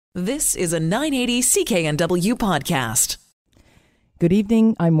This is a 980 CKNW podcast. Good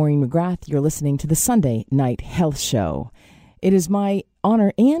evening. I'm Maureen McGrath. You're listening to the Sunday Night Health Show. It is my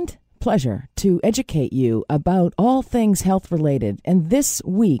honor and pleasure to educate you about all things health-related. And this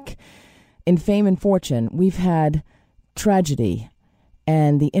week, in Fame and Fortune, we've had tragedy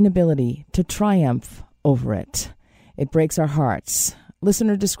and the inability to triumph over it. It breaks our hearts.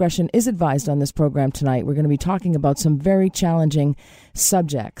 Listener discretion is advised on this program tonight. We're going to be talking about some very challenging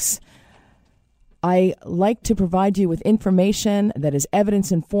subjects. I like to provide you with information that is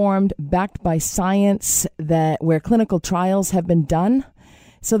evidence-informed, backed by science, where clinical trials have been done,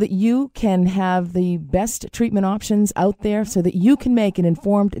 so that you can have the best treatment options out there, so that you can make an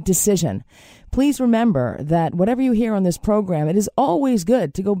informed decision. Please remember that whatever you hear on this program, it is always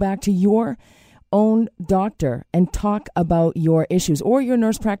good to go back to your own doctor and talk about your issues, or your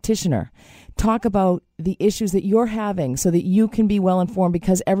nurse practitioner. Talk about the issues that you're having so that you can be well informed,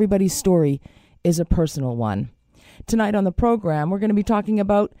 because everybody's story is a personal one. Tonight on the program, we're going to be talking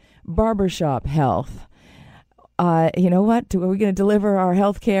about barbershop health. You know what? Are we going to deliver our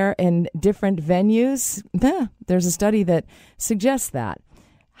health care in different venues? There's a study that suggests that.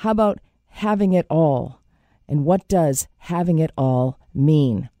 How about having it all? And what does having it all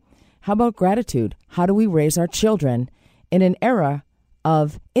mean? How about gratitude? How do we raise our children in an era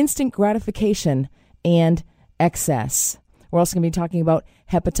of instant gratification and excess? We're also going to be talking about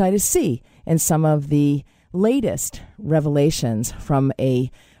hepatitis C and some of the latest revelations from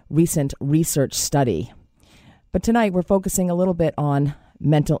a recent research study. But tonight we're focusing a little bit on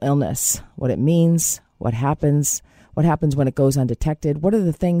mental illness, what it means, what happens when it goes undetected, what are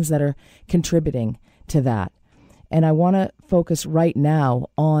the things that are contributing to that. And I want to focus right now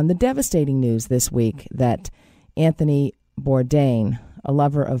on the devastating news this week that Anthony Bourdain, a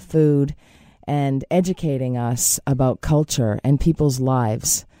lover of food and educating us about culture and people's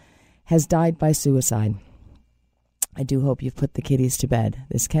lives, has died by suicide. I do hope you've put the kiddies to bed.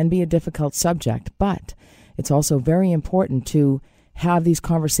 This can be a difficult subject, but it's also very important to have these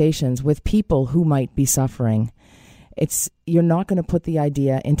conversations with people who might be suffering. You're not going to put the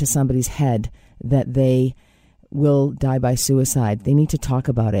idea into somebody's head that they will die by suicide. They need to talk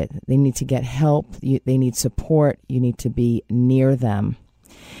about it. They need to get help. They need support. You need to be near them.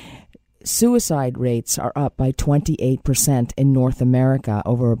 Suicide rates are up by 28% in North America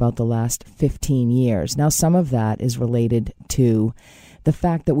over about the last 15 years. Now, some of that is related to the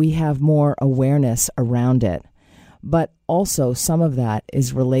fact that we have more awareness around it. But also some of that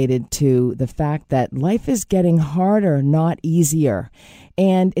is related to the fact that life is getting harder, not easier.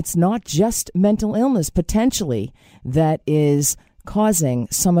 And it's not just mental illness, potentially, that is causing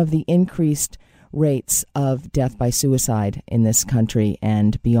some of the increased rates of death by suicide in this country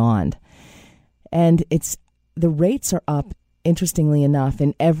and beyond. And the rates are up, interestingly enough,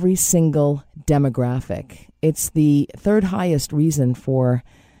 in every single demographic. It's the third highest reason for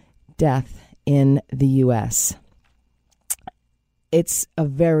death in the U.S. It's a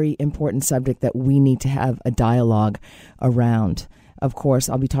very important subject that we need to have a dialogue around. Of course,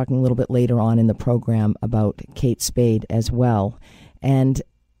 I'll be talking a little bit later on in the program about Kate Spade as well. And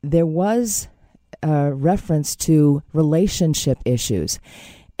there was a reference to relationship issues.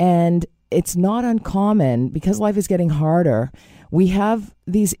 And it's not uncommon, because life is getting harder.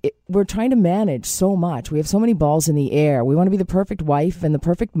 We're trying to manage so much. We have so many balls in the air. We want to be the perfect wife and the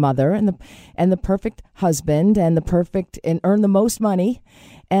perfect mother and the perfect husband and earn the most money.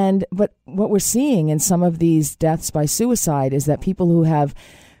 But what we're seeing in some of these deaths by suicide is that people who have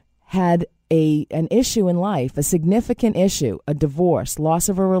had an issue in life, a significant issue, a divorce, loss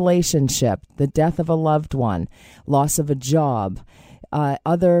of a relationship, the death of a loved one, loss of a job,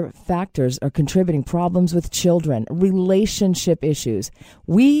 other factors are contributing, problems with children, relationship issues.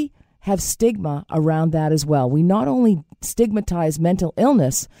 We have stigma around that as well. We not only stigmatize mental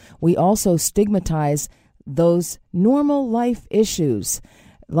illness, we also stigmatize those normal life issues,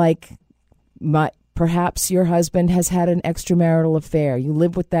 like perhaps your husband has had an extramarital affair. You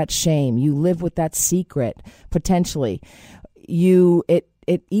live with that shame. You live with that secret, potentially.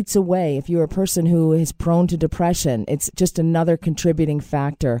 It eats away. If you're a person who is prone to depression, it's just another contributing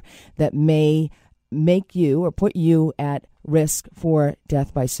factor that may make you or put you at risk for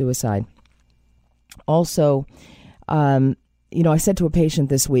death by suicide. Also, I said to a patient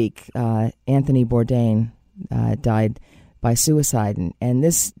this week, Anthony Bourdain died by suicide. And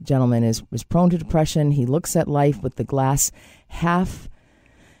this gentleman was prone to depression. He looks at life with the glass half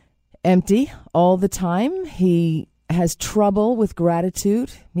empty all the time. He has trouble with gratitude.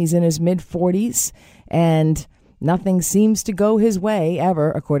 He's in his mid-40s, and Nothing seems to go his way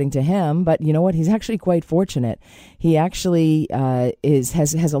ever, according to him. But you know what? He's actually quite fortunate. He actually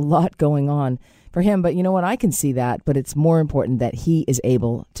has a lot going on for him. But you know what? I can see that. But it's more important that he is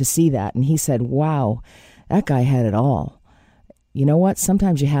able to see that. And he said, wow, that guy had it all. You know what?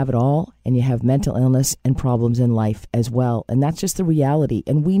 Sometimes you have it all and you have mental illness and problems in life as well. And that's just the reality.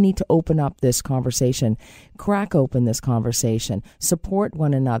 And we need to open up this conversation, crack open this conversation, support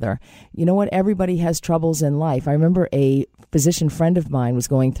one another. You know what? Everybody has troubles in life. I remember a physician friend of mine was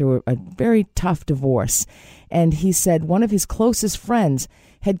going through a very tough divorce. And he said one of his closest friends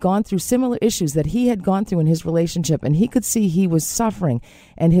had gone through similar issues that he had gone through in his relationship. And he could see he was suffering.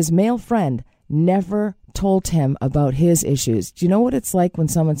 And his male friend never told him about his issues. Do you know what it's like when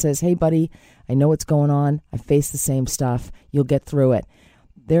someone says, hey, buddy, I know what's going on. I face the same stuff. You'll get through it.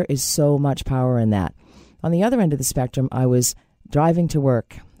 There is so much power in that. On the other end of the spectrum, I was driving to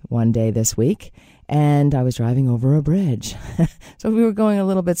work one day this week, and I was driving over a bridge. So we were going a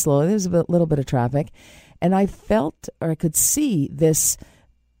little bit slow. There was a little bit of traffic. And I felt, or I could see this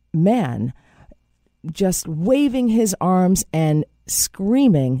man just waving his arms and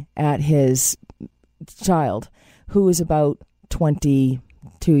screaming at his child, who is about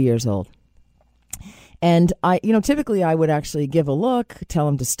 22 years old. And typically I would actually give a look, tell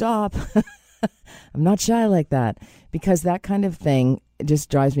him to stop. I'm not shy like that, because that kind of thing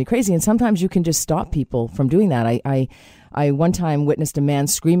just drives me crazy. And sometimes you can just stop people from doing that. I one time witnessed a man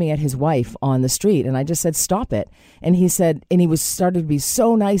screaming at his wife on the street, and I just said, stop it. And he said, and he was started to be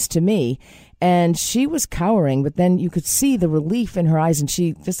so nice to me. And she was cowering, but then you could see the relief in her eyes, and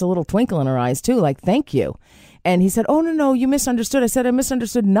she just a little twinkle in her eyes too, like, thank you. And he said, oh, no, you misunderstood. I said, I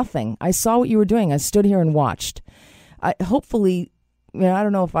misunderstood nothing. I saw what you were doing. I stood here and watched. I hope I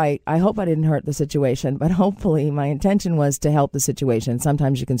didn't hurt the situation, but hopefully my intention was to help the situation.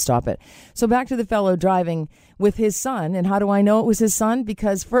 Sometimes you can stop it. So back to the fellow driving with his son. And how do I know it was his son?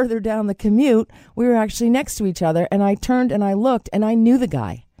 Because further down the commute, we were actually next to each other, and I turned and I looked, and I knew the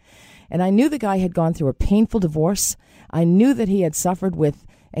guy. And I knew the guy had gone through a painful divorce. I knew that he had suffered with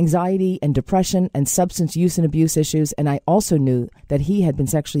anxiety and depression and substance use and abuse issues. And I also knew that he had been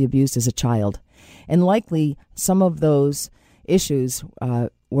sexually abused as a child. And likely some of those issues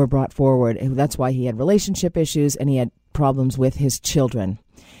were brought forward. And that's why he had relationship issues and he had problems with his children.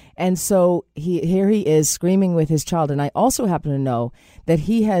 And so here he is screaming with his child. And I also happen to know that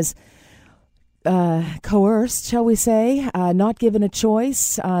he has coerced, shall we say, not given a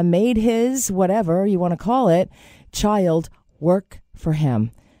choice, made his, whatever you want to call it, child work for him.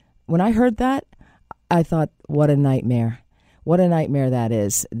 When I heard that, I thought, what a nightmare. What a nightmare that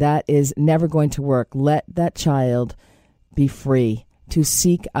is. That is never going to work. Let that child be free to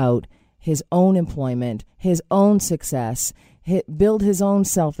seek out his own employment, his own success, build his own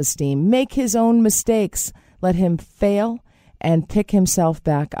self-esteem, make his own mistakes, let him fail and pick himself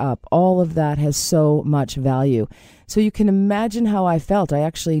back up. All of that has so much value. So you can imagine how I felt. I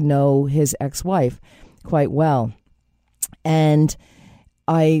actually know his ex-wife quite well. And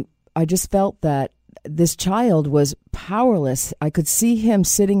I just felt that this child was powerless. I could see him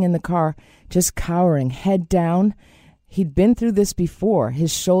sitting in the car, just cowering, head down. He'd been through this before.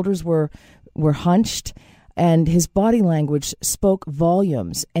 His shoulders were hunched, and his body language spoke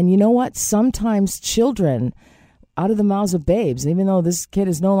volumes. And you know what? Sometimes children, out of the mouths of babes, even though this kid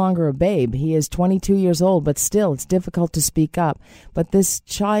is no longer a babe, he is 22 years old, but still it's difficult to speak up. But this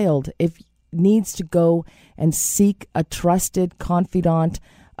child, needs to go and seek a trusted confidant,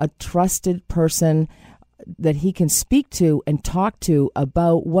 a trusted person that he can speak to and talk to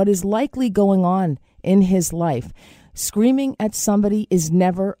about what is likely going on in his life. Screaming at somebody is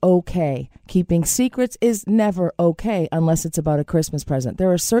never okay. Keeping secrets is never okay unless it's about a Christmas present.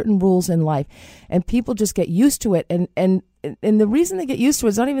 There are certain rules in life, and people just get used to it. And the reason they get used to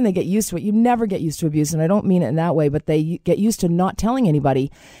it is not even they get used to it. You never get used to abuse, and I don't mean it in that way, but they get used to not telling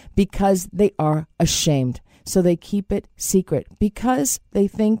anybody because they are ashamed. So they keep it secret because they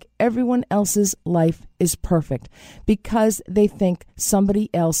think everyone else's life is perfect, because they think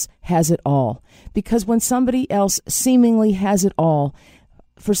somebody else has it all. Because when somebody else seemingly has it all,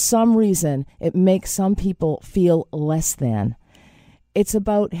 for some reason, it makes some people feel less than. It's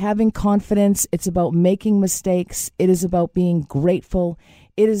about having confidence. It's about making mistakes. It is about being grateful.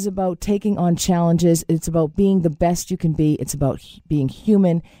 It is about taking on challenges. It's about being the best you can be. It's about being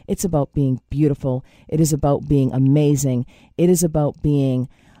human. It's about being beautiful. It is about being amazing. It is about being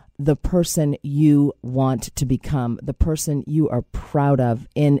the person you want to become, the person you are proud of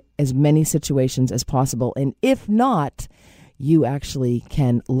in as many situations as possible. And if not, you actually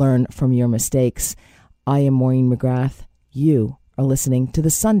can learn from your mistakes. I am Maureen McGrath. You are listening to the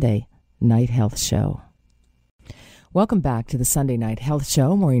Sunday Night Health Show. Welcome back to the Sunday Night Health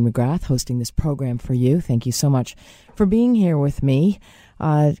Show. Maureen McGrath hosting this program for you. Thank you so much for being here with me.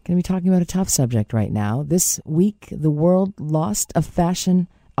 Going to be talking about a tough subject right now. This week, the world lost a fashion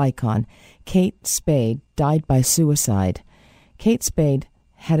icon. Kate Spade died by suicide. Kate Spade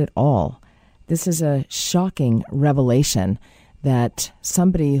had it all. This is a shocking revelation that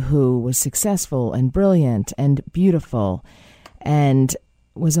somebody who was successful and brilliant and beautiful and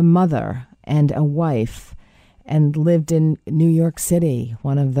was a mother and a wife and lived in New York City,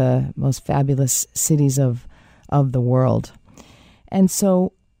 one of the most fabulous cities of the world. And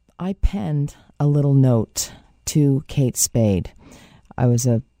so I penned a little note to Kate Spade. I was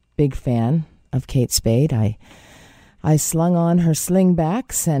a big fan of Kate Spade. I slung on her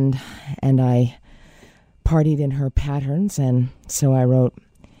slingbacks and I partied in her patterns, and so I wrote,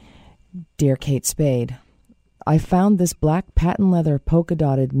 "Dear Kate Spade, I found this black patent leather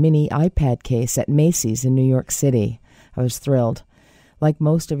polka-dotted mini iPad case at Macy's in New York City. I was thrilled. Like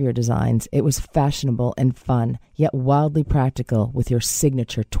most of your designs, it was fashionable and fun, yet wildly practical with your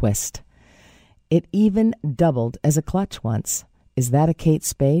signature twist. It even doubled as a clutch once. Is that a Kate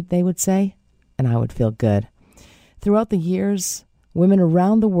Spade, they would say? And I would feel good. Throughout the years, women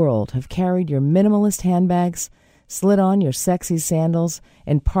around the world have carried your minimalist handbags, slid on your sexy sandals,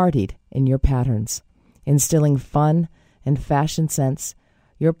 and partied in your patterns, instilling fun and fashion sense.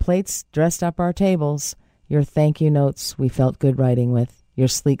 Your plates dressed up our tables. Your thank you notes we felt good writing with. Your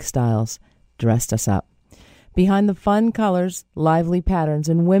sleek styles dressed us up. Behind the fun colors, lively patterns,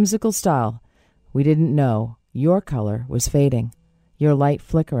 and whimsical style, we didn't know your color was fading, your light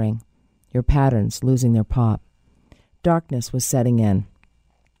flickering, your patterns losing their pop. Darkness was setting in.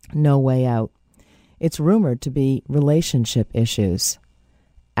 No way out. It's rumored to be relationship issues.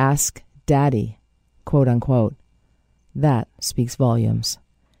 Ask Daddy, quote unquote. That speaks volumes.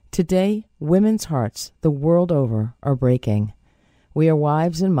 Today, women's hearts the world over are breaking. We are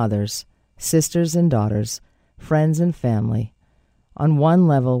wives and mothers, sisters and daughters, friends and family. On one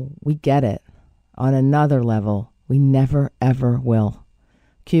level, we get it. On another level, we never, ever will.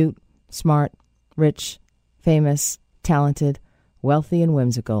 Cute, smart, rich, famous, talented, wealthy, and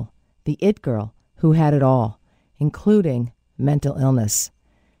whimsical. The it girl who had it all, including mental illness.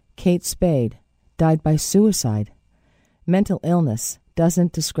 Kate Spade died by suicide. Mental illness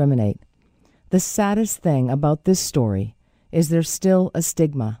doesn't discriminate. The saddest thing about this story is there's still a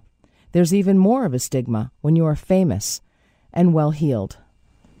stigma. There's even more of a stigma when you are famous and well-heeled.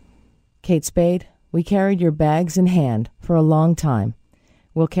 Kate Spade, we carried your bags in hand for a long time.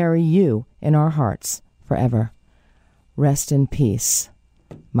 We'll carry you in our hearts forever. Rest in peace,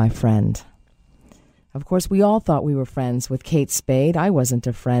 my friend." Of course, we all thought we were friends with Kate Spade. I wasn't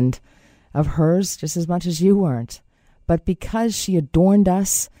a friend of hers just as much as you weren't. But because she adorned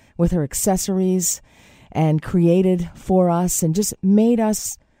us with her accessories and created for us and just made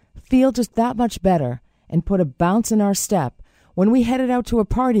us feel just that much better and put a bounce in our step when we headed out to a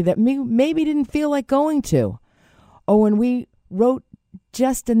party that maybe didn't feel like going to, or when we wrote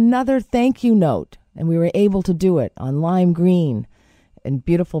just another thank you note and we were able to do it on lime green and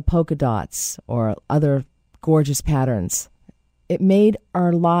beautiful polka dots or other gorgeous patterns. It made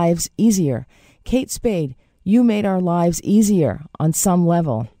our lives easier. Kate Spade, you made our lives easier on some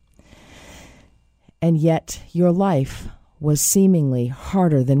level. And yet your life was seemingly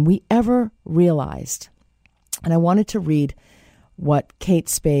harder than we ever realized. And I wanted to read what Kate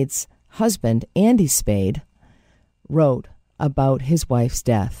Spade's husband, Andy Spade, wrote about his wife's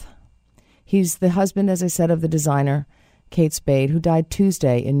death. He's the husband, as I said, of the designer Kate Spade, who died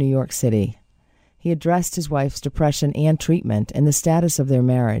Tuesday in New York City. He addressed his wife's depression and treatment and the status of their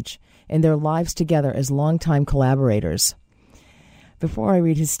marriage and their lives together as longtime collaborators. Before I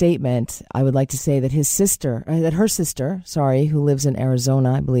read his statement, I would like to say that her sister, who lives in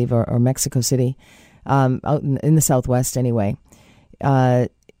Arizona, I believe, or Mexico City, out in the Southwest anyway,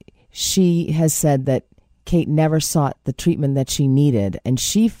 she has said that Kate never sought the treatment that she needed, and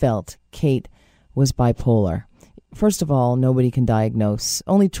she felt Kate was bipolar. First of all, nobody can diagnose.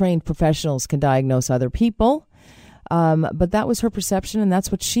 Only trained professionals can diagnose other people. But that was her perception, and that's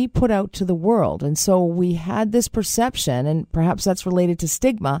what she put out to the world. And so we had this perception, and perhaps that's related to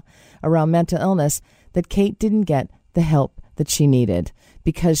stigma around mental illness, that Kate didn't get the help that she needed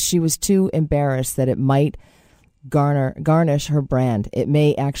because she was too embarrassed that it might garnish her brand. It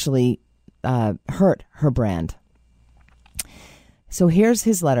may actually hurt her brand. So here's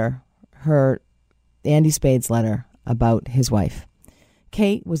his letter, Andy Spade's letter about his wife.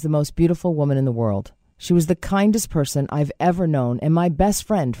 Kate was the most beautiful woman in the world. She was the kindest person I've ever known and my best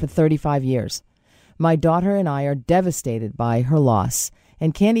friend for 35 years. My daughter and I are devastated by her loss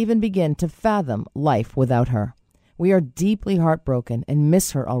and can't even begin to fathom life without her. We are deeply heartbroken and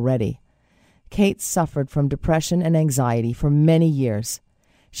miss her already. Kate suffered from depression and anxiety for many years.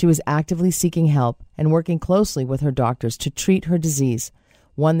 She was actively seeking help and working closely with her doctors to treat her disease,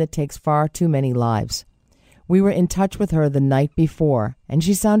 one that takes far too many lives. We were in touch with her the night before, and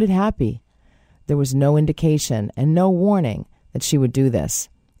she sounded happy. There was no indication and no warning that she would do this.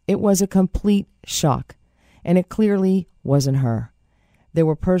 It was a complete shock, and it clearly wasn't her. There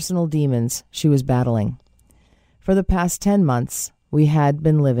were personal demons she was battling. For the past 10 months, we had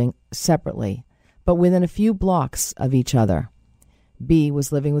been living separately, but within a few blocks of each other. B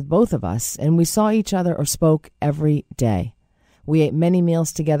was living with both of us, and we saw each other or spoke every day. We ate many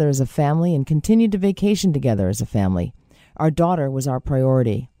meals together as a family and continued to vacation together as a family. Our daughter was our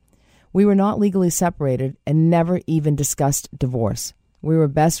priority. We were not legally separated and never even discussed divorce. We were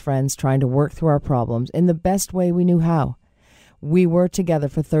best friends trying to work through our problems in the best way we knew how. We were together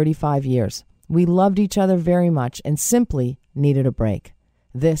for 35 years. We loved each other very much and simply needed a break.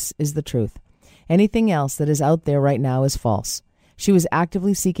 This is the truth. Anything else that is out there right now is false. She was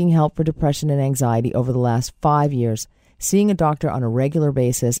actively seeking help for depression and anxiety over the last 5 years, seeing a doctor on a regular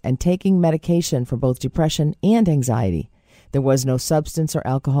basis and taking medication for both depression and anxiety. There was no substance or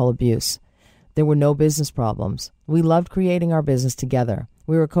alcohol abuse. There were no business problems. We loved creating our business together.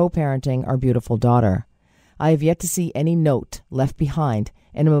 We were co-parenting our beautiful daughter. I have yet to see any note left behind,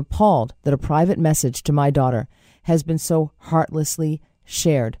 and am appalled that a private message to my daughter has been so heartlessly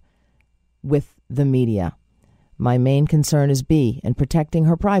shared with the media. My main concern is B and protecting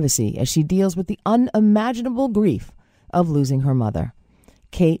her privacy as she deals with the unimaginable grief of losing her mother.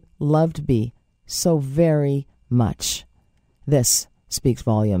 Kate loved B so very much. This speaks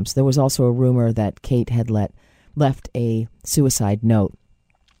volumes. There was also a rumor that Kate had left a suicide note,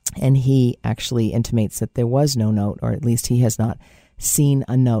 and he actually intimates that there was no note, or at least he has not seen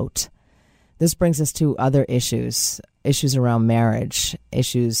a note. This brings us to other issues around marriage,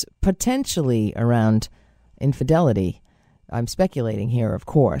 issues potentially around infidelity. I'm speculating here, of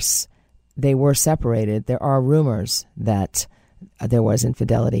course. They were separated. There are rumors that there was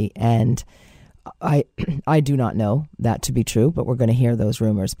infidelity, and I do not know that to be true, but we're going to hear those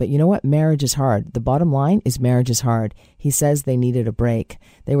rumors. But you know what? Marriage is hard. The bottom line is marriage is hard. He says they needed a break.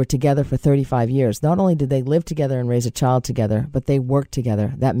 They were together for 35 years. Not only did they live together and raise a child together, but they worked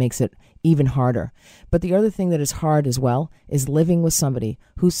together. That makes it even harder. But the other thing that is hard as well is living with somebody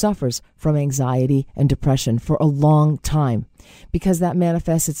who suffers from anxiety and depression for a long time, because that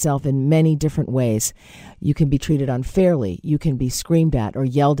manifests itself in many different ways. You can be treated unfairly. You can be screamed at or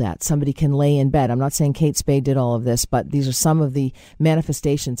yelled at. Somebody can lay in bed. I'm not saying Kate Spade did all of this, but these are some of the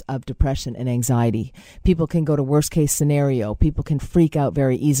manifestations of depression and anxiety. People can go to worst case scenario. People can freak out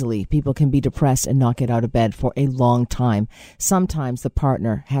very easily. People can be depressed and not get out of bed for a long time. Sometimes the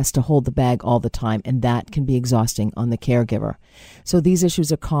partner has to hold the bag all the time, and that can be exhausting on the caregiver. So these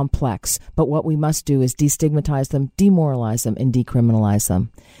issues are complex, but what we must do is destigmatize them, demoralize them, and decriminalize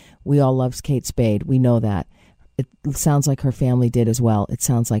them. We all love Kate Spade. We know that. It sounds like her family did as well. It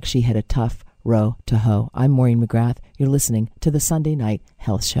sounds like she had a tough row to hoe. I'm Maureen McGrath. You're listening to the Sunday Night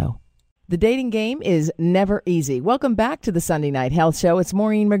Health Show. The dating game is never easy. Welcome back to the Sunday Night Health Show. It's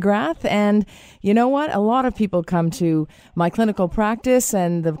Maureen McGrath. And you know what? A lot of people come to my clinical practice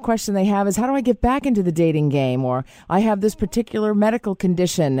and the question they have is, how do I get back into the dating game? Or I have this particular medical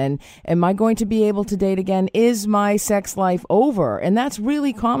condition and am I going to be able to date again? Is my sex life over? And that's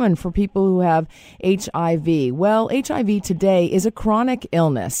really common for people who have HIV. Well, HIV today is a chronic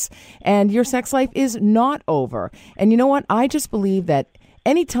illness and your sex life is not over. And you know what? I just believe that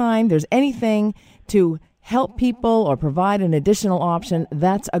anytime there's anything to help people or provide an additional option,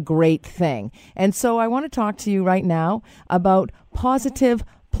 that's a great thing. And so I want to talk to you right now about Positive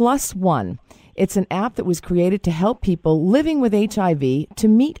Plus One. It's an app that was created to help people living with HIV to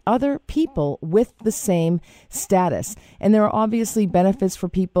meet other people with the same status. And there are obviously benefits for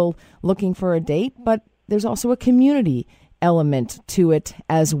people looking for a date, but there's also a community element to it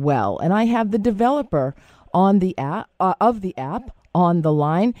as well. And I have the developer on the app on the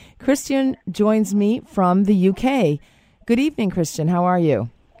line. Christian joins me from the UK. Good evening, Christian. How are you?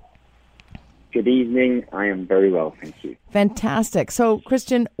 Good evening. I am very well, thank you. Fantastic. So,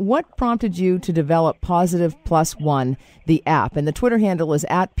 Christian, what prompted you to develop Positive Plus One, the app? And the Twitter handle is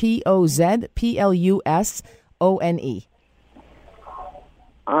at POZPLUSONE.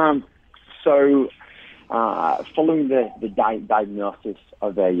 Following the diagnosis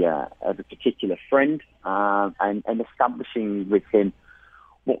of a particular friend and establishing with him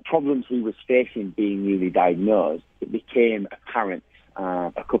what problems he was facing being newly diagnosed, it became apparent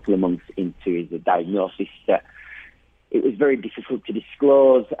a couple of months into his diagnosis that it was very difficult to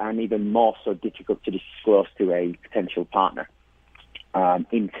disclose, and even more so difficult to disclose to a potential partner.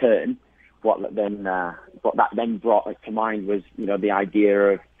 In turn, what that then brought to mind was, the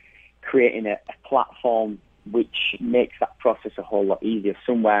idea of creating a platform which makes that process a whole lot easier,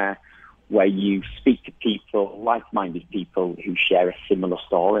 somewhere where you speak to people, like-minded people who share a similar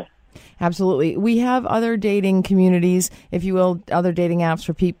story. Absolutely. We have other dating communities, if you will, other dating apps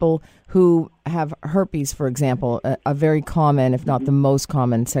for people who have herpes, for example, a very common, if not the most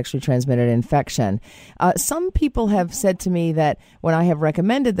common, sexually transmitted infection. Some people have said to me that when I have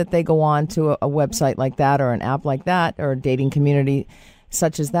recommended that they go on to a website like that or an app like that or a dating community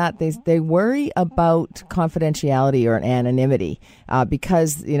such as that, they worry about confidentiality or anonymity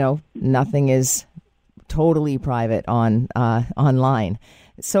because, nothing is totally private online.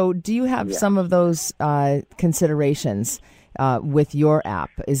 So do you have some of those considerations with your app?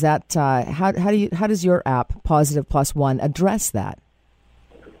 Is that how does your app Positive Plus One address that?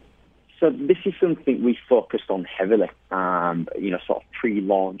 So this is something we focused on heavily, sort of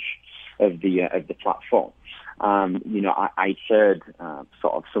pre-launch of the platform. I heard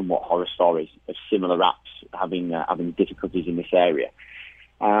sort of somewhat horror stories of similar apps having difficulties in this area.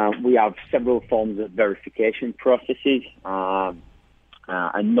 We have several forms of verification processes.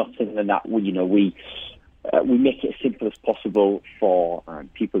 And not only that, we make it as simple as possible for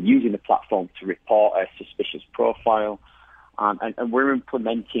people using the platform to report a suspicious profile, and we're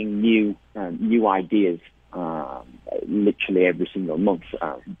implementing new ideas literally every single month.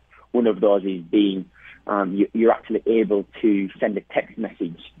 One of those is being you're actually able to send a text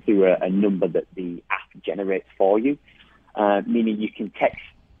message to a number that the app generates for you, meaning you can text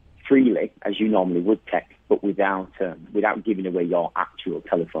freely as you normally would text, but without giving away your actual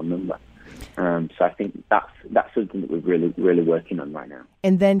telephone number. So I think that's something that we're really working on right now.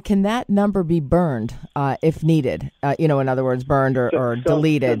 And then can that number be burned if needed? In other words, burned or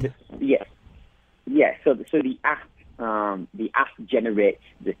deleted? Yes. So the app generates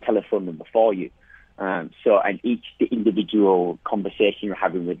the telephone number for you. And the individual conversation you're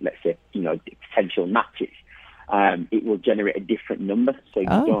having with, let's say, potential matches, it will generate a different number, so you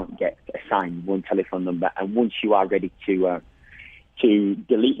don't get assigned one telephone number. And once you are ready to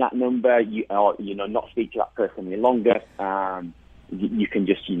delete that number, not speak to that person any longer, you can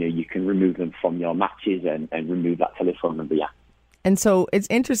just you can remove them from your matches and remove that telephone number. Yeah. And so it's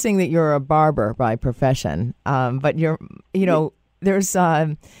interesting that you're a barber by profession, but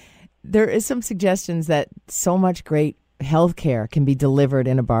there is some suggestions that so much great healthcare can be delivered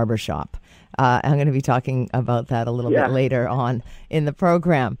in a barbershop. I'm going to be talking about that a little bit later on in the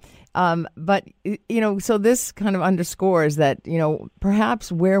program. But so this kind of underscores that,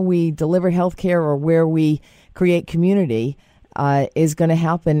 perhaps where we deliver healthcare or where we create community is going to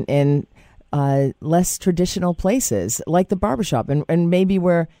happen in less traditional places like the barbershop. And maybe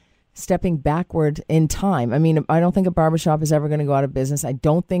we're stepping backward in time. I mean, I don't think a barbershop is ever going to go out of business. I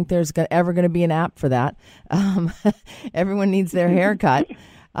don't think there's ever going to be an app for that. Everyone needs their haircut.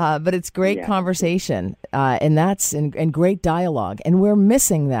 But it's great conversation, and that's and great dialogue. And we're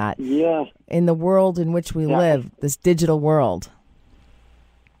missing that in the world in which we live, this digital world.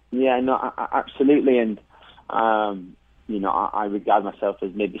 Yeah, no, absolutely. And, I regard myself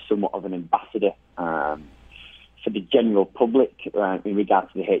as maybe somewhat of an ambassador for the general public in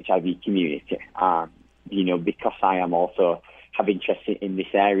regard to the HIV community. Because I am also have interest in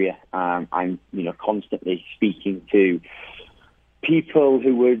this area, I'm, constantly speaking to people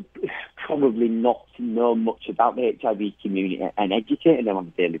who would probably not know much about the HIV community and educating them on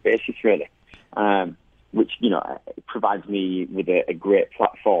a daily basis, really, which, provides me with a great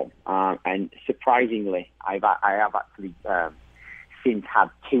platform. And surprisingly, I have actually since had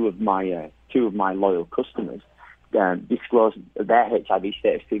two of my loyal customers disclose their HIV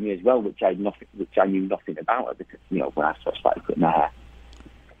status to me as well, which I knew nothing about because, when I first started cutting my hair.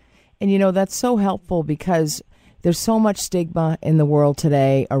 And, that's so helpful because there's so much stigma in the world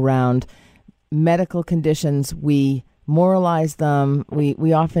today around medical conditions. We moralize them.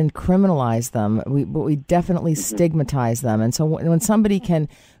 We often criminalize them. But we definitely stigmatize them. And so when somebody can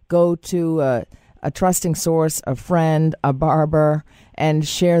go to a trusting source, a friend, a barber, and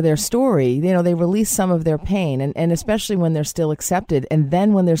share their story, they release some of their pain. And especially when they're still accepted. And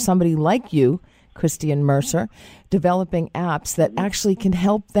then when there's somebody like you, Christian Mercer, developing apps that actually can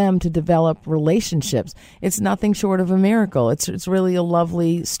help them to develop relationships. It's nothing short of a miracle. It's really a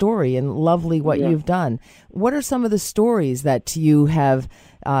lovely story and lovely what you've done. What are some of the stories that you have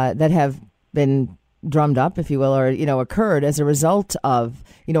that have been drummed up, if you will, or occurred as a result of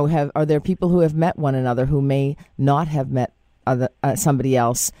are there people who have met one another who may not have met somebody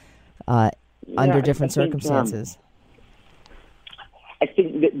else under different circumstances?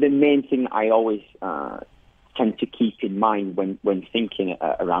 the main thing I always tend to keep in mind when thinking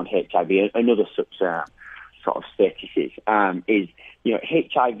around HIV and other such sort of statuses is,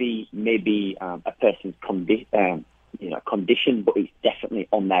 HIV may be a person's condition, but it's definitely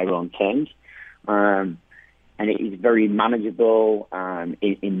on their own terms. And it is very manageable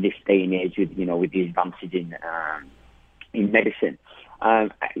in this day and age with the advances in medicine.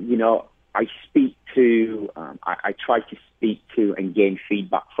 I speak to, I try to speak to and gain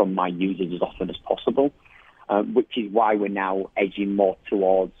feedback from my users as often as possible, which is why we're now edging more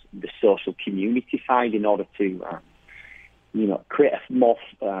towards the social community side in order to, create a more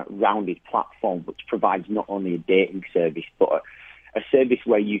rounded platform which provides not only a dating service, but a service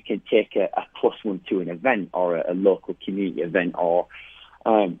where you can take a +1 to an event or a local community event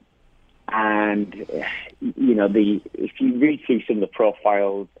if you read through some of the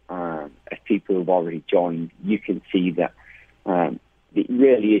profiles of people who've already joined, you can see that it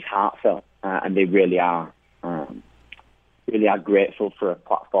really is heartfelt, and they really are grateful for a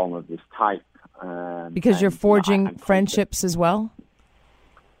platform of this type. Because you're forging friendships as well?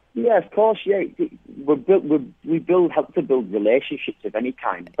 Yeah, of course. Yeah, we help to build relationships of any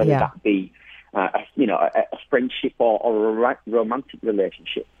kind, whether that be a friendship or a romantic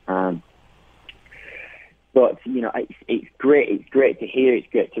relationship. But it's great. It's great to hear. It's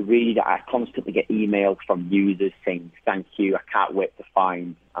great to read. I constantly get emails from users saying thank you. I can't wait to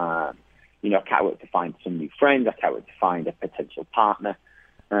find, I can't wait to find some new friends. I can't wait to find a potential partner.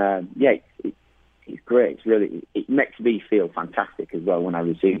 It's great. It makes me feel fantastic as well when I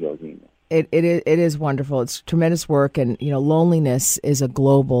receive those emails. It is wonderful. It's tremendous work, and loneliness is a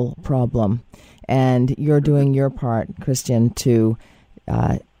global problem, and you're doing your part, Christian, to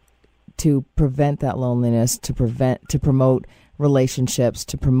prevent that loneliness, to promote relationships,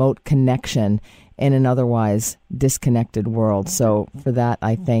 to promote connection in an otherwise disconnected world. So for that,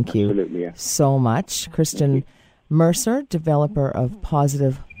 I thank you so much, Christian Mercer, developer of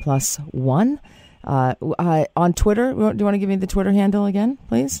Positive Plus One. On Twitter, do you want to give me the Twitter handle again,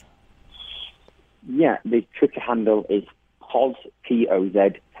 please? Yeah, the Twitter handle is POZ,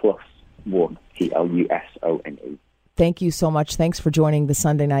 POZ +1, PLUSONE. Thank you so much. Thanks for joining the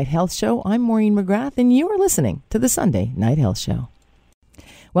Sunday Night Health Show. I'm Maureen McGrath, and you are listening to the Sunday Night Health Show.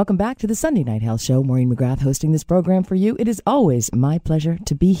 Welcome back to the Sunday Night Health Show. Maureen McGrath hosting this program for you. It is always my pleasure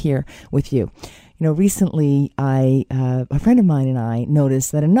to be here with you. Recently, a friend of mine and I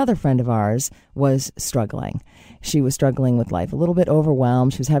noticed that another friend of ours was struggling. She was struggling with life, a little bit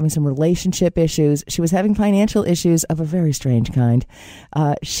overwhelmed. She was having some relationship issues. She was having financial issues of a very strange kind.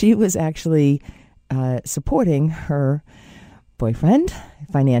 She was actually supporting her boyfriend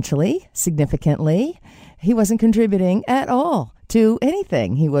financially, significantly. He wasn't contributing at all to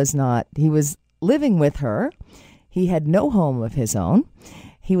anything. He was living with her. He had no home of his own.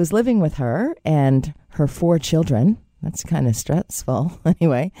 He was living with her and her 4 children. That's kind of stressful.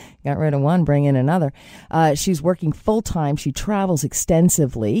 Anyway, got rid of one, bring in another. She's working full-time. She travels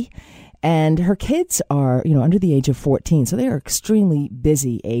extensively. And her kids are, under the age of 14. So they are extremely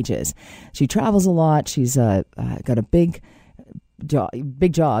busy ages. She travels a lot. She's got a big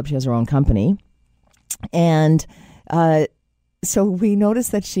job. She has her own company. And so we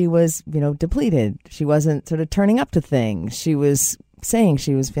noticed that she was, depleted. She wasn't sort of turning up to things. She was saying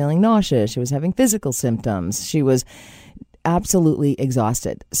she was feeling nauseous. She was having physical symptoms. She was absolutely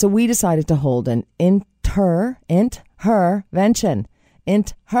exhausted. So we decided to hold an intervention.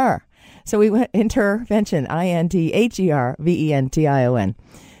 So we went intervention, INTHERVENTION.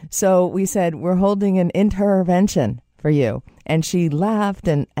 So we said, we're holding an intervention for you. And she laughed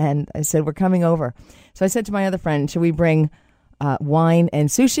and I said, we're coming over. So I said to my other friend, should we bring wine and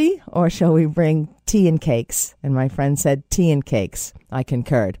sushi, or shall we bring tea and cakes? And my friend said tea and cakes. I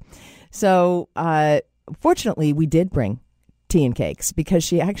concurred. So fortunately, we did bring tea and cakes because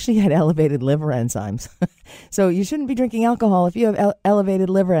she actually had elevated liver enzymes. So you shouldn't be drinking alcohol if you have elevated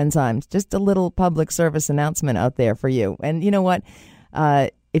liver enzymes. Just a little public service announcement out there for you. And you know what?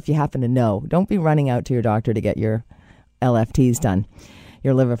 If you happen to know, don't be running out to your doctor to get your LFTs done,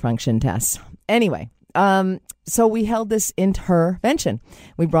 your liver function tests. Anyway, so we held this intervention.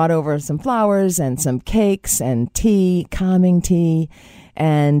 We brought over some flowers and some cakes and tea, calming tea,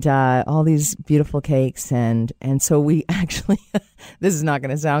 and all these beautiful cakes. And so we actually, this is not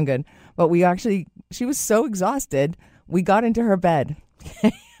going to sound good, but she was so exhausted, we got into her bed.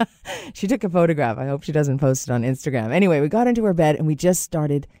 She took a photograph. I hope she doesn't post it on Instagram. Anyway, we got into her bed and we just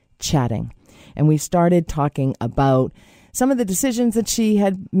started chatting. And we started talking about some of the decisions that she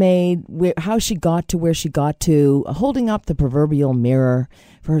had made, how she got to where she got to, holding up the proverbial mirror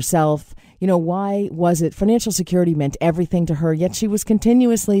for herself, why was it financial security meant everything to her, yet she was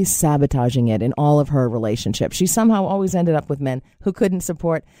continuously sabotaging it in all of her relationships. She somehow always ended up with men who couldn't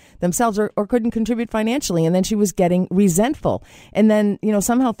support themselves or couldn't contribute financially. And then she was getting resentful. And then,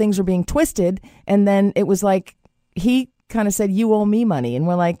 somehow things were being twisted. And then it was like he kind of said, you owe me money. And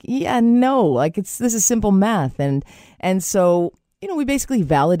we're like, yeah, no, like this is simple math. And so, we basically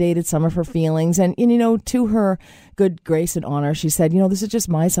validated some of her feelings. And, to her good grace and honor, she said, this is just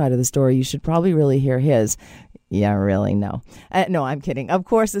my side of the story. You should probably really hear his. Yeah, really, no. No, I'm kidding. Of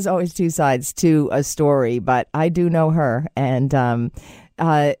course, there's always two sides to a story, but I do know her. And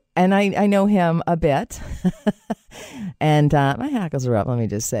I know him a bit. And my hackles are up, let me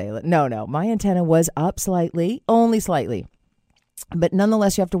just say. No, my antenna was up slightly, only slightly. But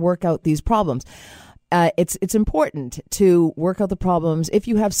nonetheless, you have to work out these problems. It's important to work out the problems if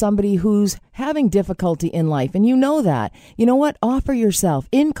you have somebody who's having difficulty in life and you know that. You know what? Offer yourself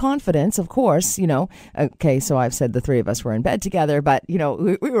in confidence, of course, Okay, so I've said the three of us were in bed together, but,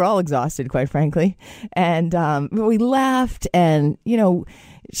 we were all exhausted, quite frankly. And we laughed and,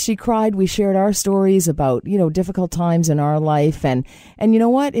 she cried. We shared our stories about, difficult times in our life. And you know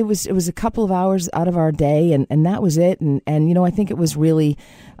what? It was a couple of hours out of our day and that was it. And I think it was really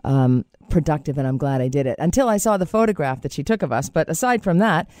productive, and I'm glad I did it until I saw the photograph that she took of us. But aside from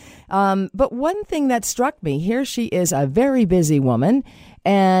that, but one thing that struck me, here she is, a very busy woman,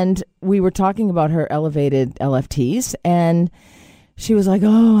 and we were talking about her elevated LFTs, and she was like,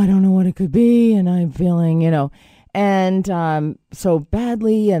 oh, I don't know what it could be, and I'm feeling, and so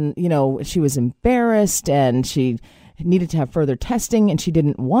badly, and, she was embarrassed, and she needed to have further testing, and she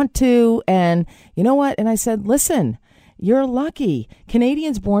didn't want to, and you know what? And I said, listen, you're lucky.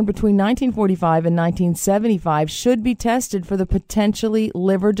 Canadians born between 1945 and 1975 should be tested for the potentially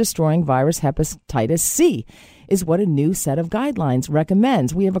liver-destroying virus hepatitis C, is what a new set of guidelines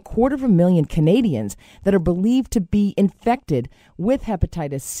recommends. We have 250,000 Canadians that are believed to be infected with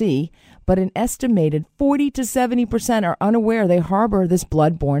hepatitis C, but an estimated 40 to 70% are unaware they harbor this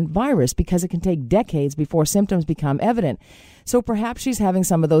blood-borne virus because it can take decades before symptoms become evident. So perhaps she's having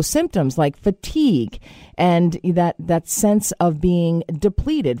some of those symptoms like fatigue and that sense of being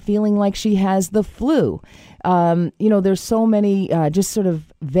depleted, feeling like she has the flu. There's so many just sort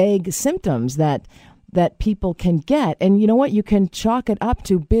of vague symptoms that people can get. And you know what? You can chalk it up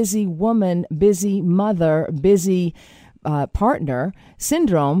to busy woman, busy mother, busy partner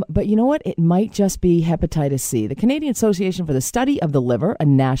syndrome. But you know what? It might just be hepatitis C. The Canadian Association for the Study of the Liver, a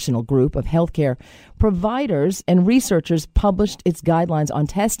national group of healthcare providers and researchers, published its guidelines on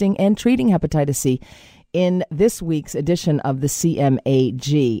testing and treating hepatitis C in this week's edition of the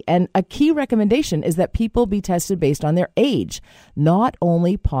CMAG. And a key recommendation is that people be tested based on their age, not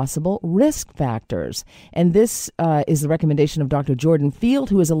only possible risk factors. And this is the recommendation of Dr. Jordan Field,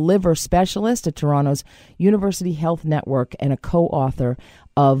 who is a liver specialist at Toronto's University Health Network and a co-author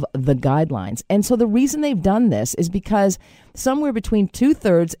of the guidelines. And so the reason they've done this is because somewhere between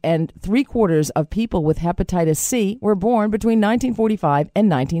 2/3 and 3/4 of people with hepatitis C were born between 1945 and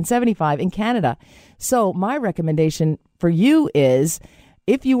 1975 in Canada. So my recommendation for you is,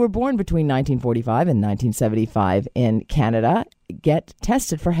 if you were born between 1945 and 1975 in Canada, get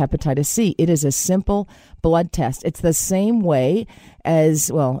tested for hepatitis C. It is a simple blood test. It's the same way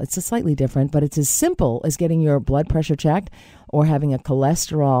as, well, it's a slightly different, but it's as simple as getting your blood pressure checked or having a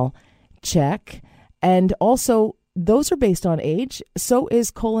cholesterol check. And also, those are based on age. So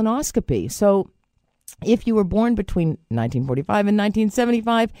is colonoscopy. So if you were born between 1945 and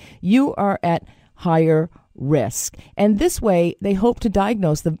 1975, you are at higher risk. And this way, they hope to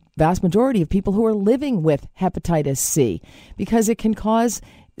diagnose the vast majority of people who are living with hepatitis C, because it can cause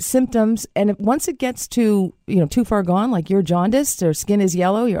symptoms. And once it gets to, too far gone, like you're jaundiced, or skin is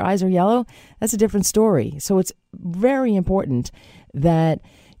yellow, your eyes are yellow, that's a different story. So it's very important that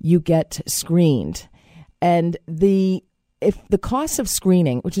you get screened. And if the cost of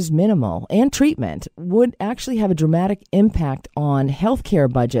screening, which is minimal, and treatment would actually have a dramatic impact on healthcare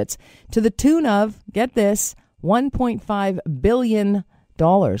budgets to the tune of, get this, $1.5 billion.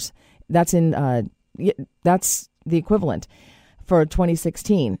 That's the equivalent for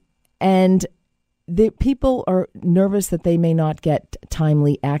 2016. And the people are nervous that they may not get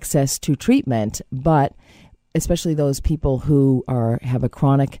timely access to treatment, but especially those people who have a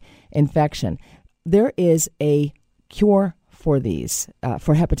chronic infection. There is a cure for these,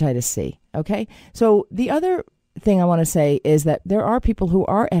 for hepatitis C. Okay. So the other thing I want to say is that there are people who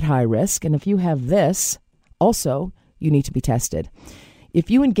are at high risk. And if you have this, also, you need to be tested. If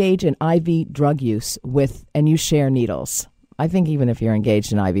you engage in IV drug use and you share needles, I think even if you're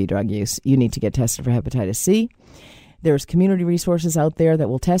engaged in IV drug use, you need to get tested for hepatitis C. There's community resources out there that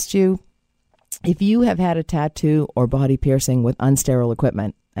will test you. if you have had a tattoo or body piercing with unsterile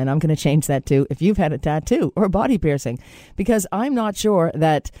equipment, and I'm going to change that to if you've had a tattoo or body piercing, because I'm not sure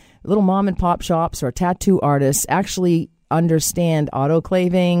that little mom and pop shops or tattoo artists actually understand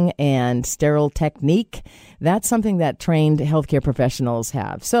autoclaving and sterile technique. That's something that trained healthcare professionals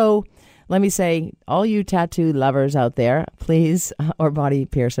have. So let me say, all you tattoo lovers out there, please, or body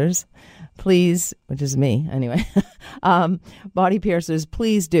piercers, please, which is me anyway, body piercers,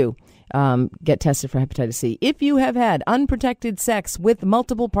 please do get tested for hepatitis C. If you have had unprotected sex with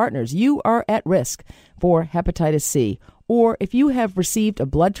multiple partners, you are at risk for hepatitis C. Or if you have received a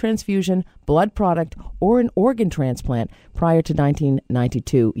blood transfusion, blood product, or an organ transplant prior to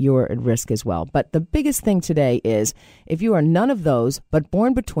 1992, you're at risk as well. But the biggest thing today is if you are none of those, but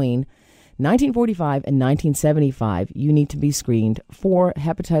born between 1945 and 1975, you need to be screened for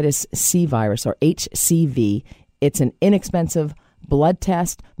hepatitis C virus, or HCV. It's an inexpensive blood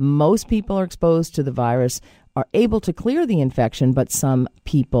test. Most people are exposed to the virus, are able to clear the infection, but some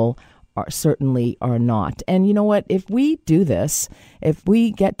people certainly are not. And you know what? If we do this, if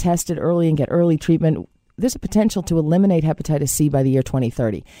we get tested early and get early treatment, there's a potential to eliminate hepatitis C by the year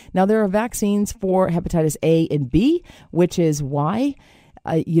 2030. Now, there are vaccines for hepatitis A and B, which is why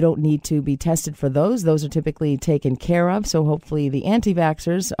you don't need to be tested for those. Those are typically taken care of. So hopefully the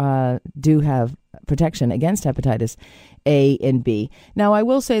anti-vaxxers do have protection against hepatitis A and B. Now, I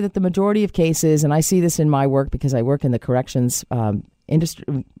will say that the majority of cases, and I see this in my work because I work in the corrections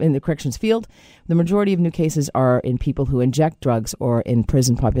industry, in the corrections field, the majority of new cases are in people who inject drugs or in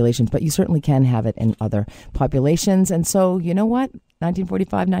prison populations, but you certainly can have it in other populations. And so, you know what?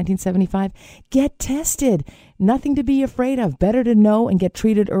 1945, 1975, get tested. Nothing to be afraid of. Better to know and get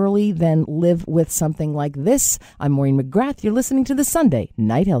treated early than live with something like this. I'm Maureen McGrath. You're listening to the Sunday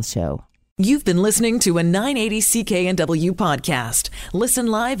Night Health Show. You've been listening to a 980 CKNW podcast. Listen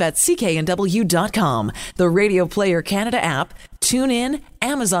live at cknw.com, the Radio Player Canada app, tune in,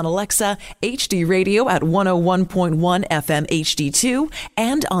 Amazon Alexa, HD Radio at 101.1 FM HD2,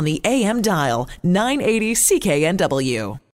 and on the AM dial, 980 CKNW.